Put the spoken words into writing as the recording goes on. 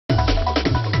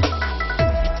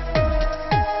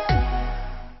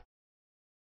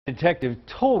Detective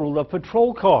totaled a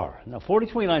patrol car. Now,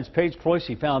 4029's Paige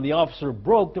Preusse found the officer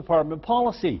broke department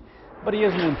policy, but he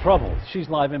isn't in trouble. She's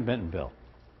live in Bentonville.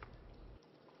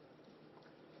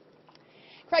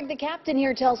 Craig, the captain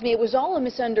here tells me it was all a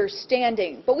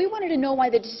misunderstanding, but we wanted to know why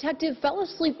the detective fell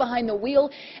asleep behind the wheel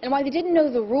and why they didn't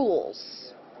know the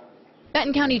rules.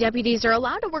 Benton County deputies are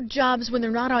allowed to work jobs when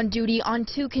they're not on duty on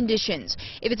two conditions: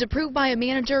 if it's approved by a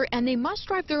manager, and they must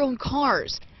drive their own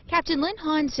cars. Captain Lynn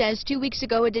Hahn says 2 weeks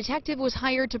ago a detective was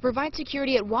hired to provide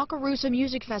security at Wakarusa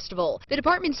Music Festival. The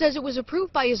department says it was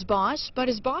approved by his boss, but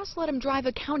his boss let him drive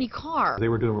a county car. They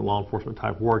were doing law enforcement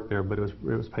type work there, but it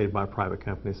was paid by a private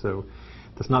company, so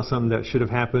that's not something that should have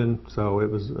happened. So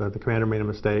it was the commander made a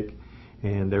mistake,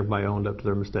 and everybody owned up to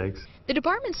their mistakes. The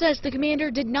department says the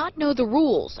commander did not know the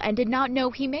rules and did not know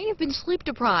he may have been sleep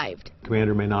deprived. The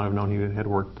commander may not have known he had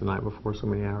worked the night before so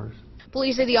many hours.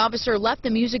 Police say the officer left the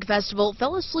music festival,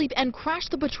 fell asleep, and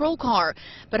crashed the patrol car.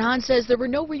 But Hahn says there were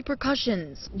no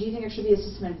repercussions. Do you think there should be a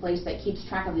system in place that keeps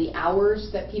track of the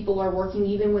hours that people are working,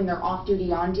 even when they're off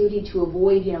duty, on duty, to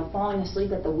avoid, falling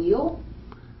asleep at the wheel?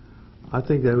 I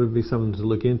think that would be something to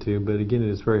look into, but again,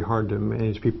 it's very hard to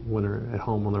manage people when they're at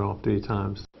home on their off-duty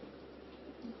times.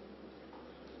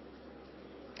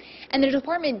 And the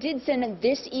department did send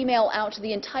this email out to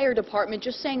the entire department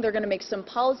just saying they're going to make some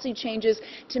policy changes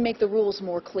to make the rules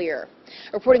more clear.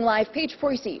 Reporting live, Paige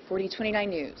Preusse, 4029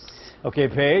 News. Okay,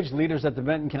 Paige, leaders at the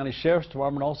Benton County Sheriff's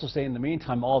Department also say in the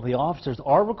meantime all the officers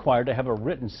are required to have a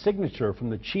written signature from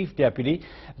the chief deputy.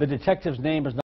 The detective's name is not